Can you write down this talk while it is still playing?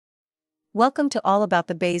Welcome to All About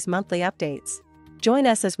the Bay's monthly updates. Join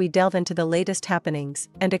us as we delve into the latest happenings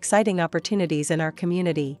and exciting opportunities in our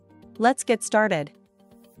community. Let's get started.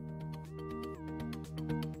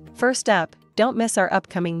 First up, don't miss our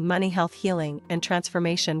upcoming Money Health Healing and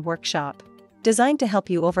Transformation workshop. Designed to help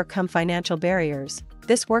you overcome financial barriers,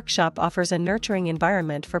 this workshop offers a nurturing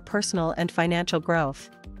environment for personal and financial growth.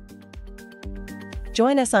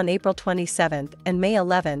 Join us on April 27th and May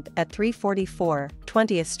 11th at 344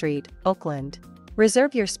 20th Street, Oakland.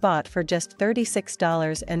 Reserve your spot for just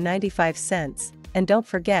 $36.95, and don't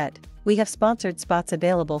forget, we have sponsored spots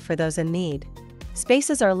available for those in need.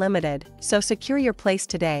 Spaces are limited, so secure your place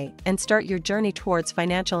today and start your journey towards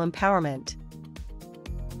financial empowerment.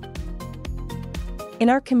 In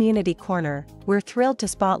our community corner, we're thrilled to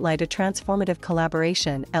spotlight a transformative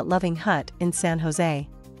collaboration at Loving Hut in San Jose.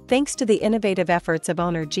 Thanks to the innovative efforts of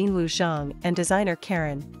owner Jinwu Zhang and designer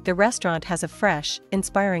Karen, the restaurant has a fresh,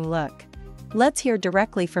 inspiring look. Let's hear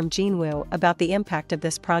directly from Jinwu about the impact of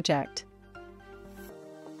this project.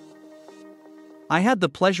 I had the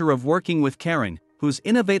pleasure of working with Karen, whose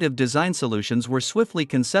innovative design solutions were swiftly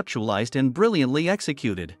conceptualized and brilliantly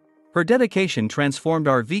executed. Her dedication transformed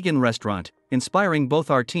our vegan restaurant, inspiring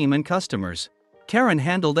both our team and customers. Karen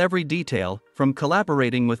handled every detail, from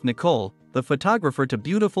collaborating with Nicole, the photographer, to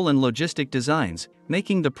beautiful and logistic designs,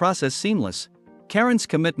 making the process seamless. Karen's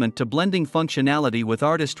commitment to blending functionality with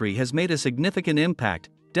artistry has made a significant impact,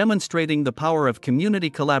 demonstrating the power of community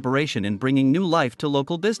collaboration in bringing new life to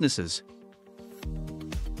local businesses.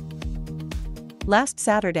 Last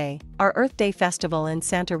Saturday, our Earth Day festival in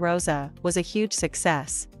Santa Rosa was a huge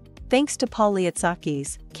success. Thanks to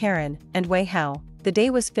Liotsakis, Karen, and Wei Hao, the day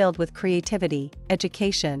was filled with creativity,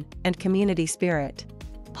 education, and community spirit.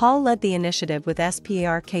 Paul led the initiative with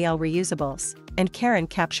SPARKL Reusables, and Karen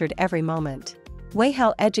captured every moment. Wei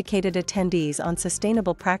Hao educated attendees on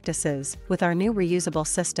sustainable practices with our new reusable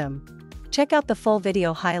system. Check out the full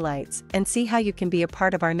video highlights and see how you can be a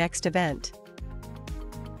part of our next event.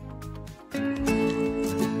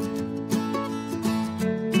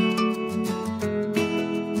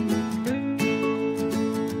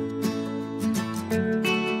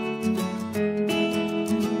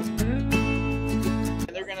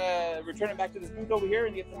 Return it back to this booth over here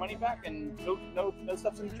and get the money back, and no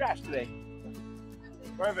stuff's in the trash today.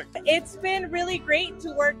 Perfect. It's been really great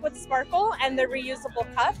to work with SPARKL and the reusable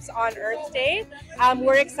cups on Earth Day.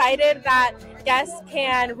 We're excited that guests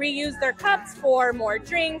can reuse their cups for more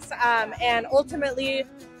drinks and ultimately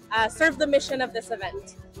serve the mission of this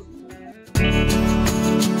event.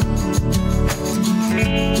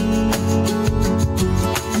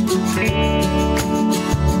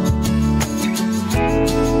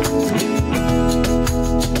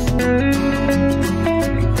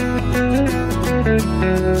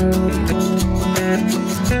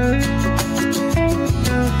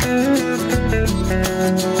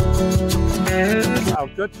 Our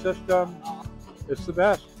good system is the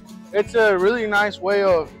best. It's a really nice way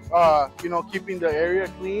of keeping the area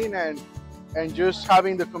clean and just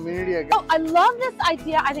having the community again. Oh, I love this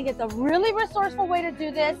idea. I think it's a really resourceful way to do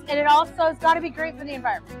this, and it also has got to be great for the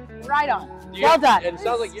environment. Right on. Well done. And it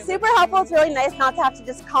sounds like super helpful. It's really nice not to have to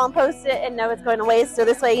just compost it and know it's going to waste. So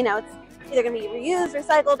this way, it's either going to be reused,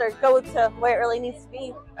 recycled, or go to where it really needs to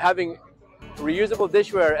be. Having reusable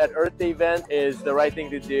dishware at Earth Day event is the right thing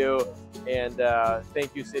to do. And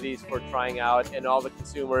thank you, cities, for trying out, and all the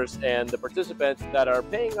consumers and the participants that are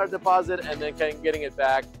paying our deposit and then getting it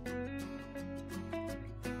back.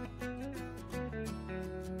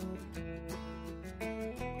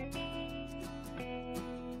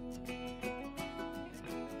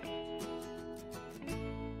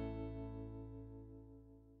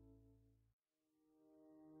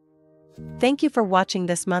 Thank you for watching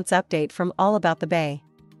this month's update from All About the Bay.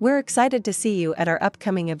 We're excited to see you at our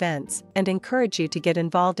upcoming events and encourage you to get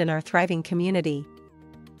involved in our thriving community.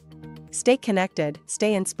 Stay connected,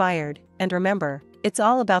 stay inspired, and remember, it's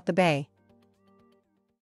all about the Bay.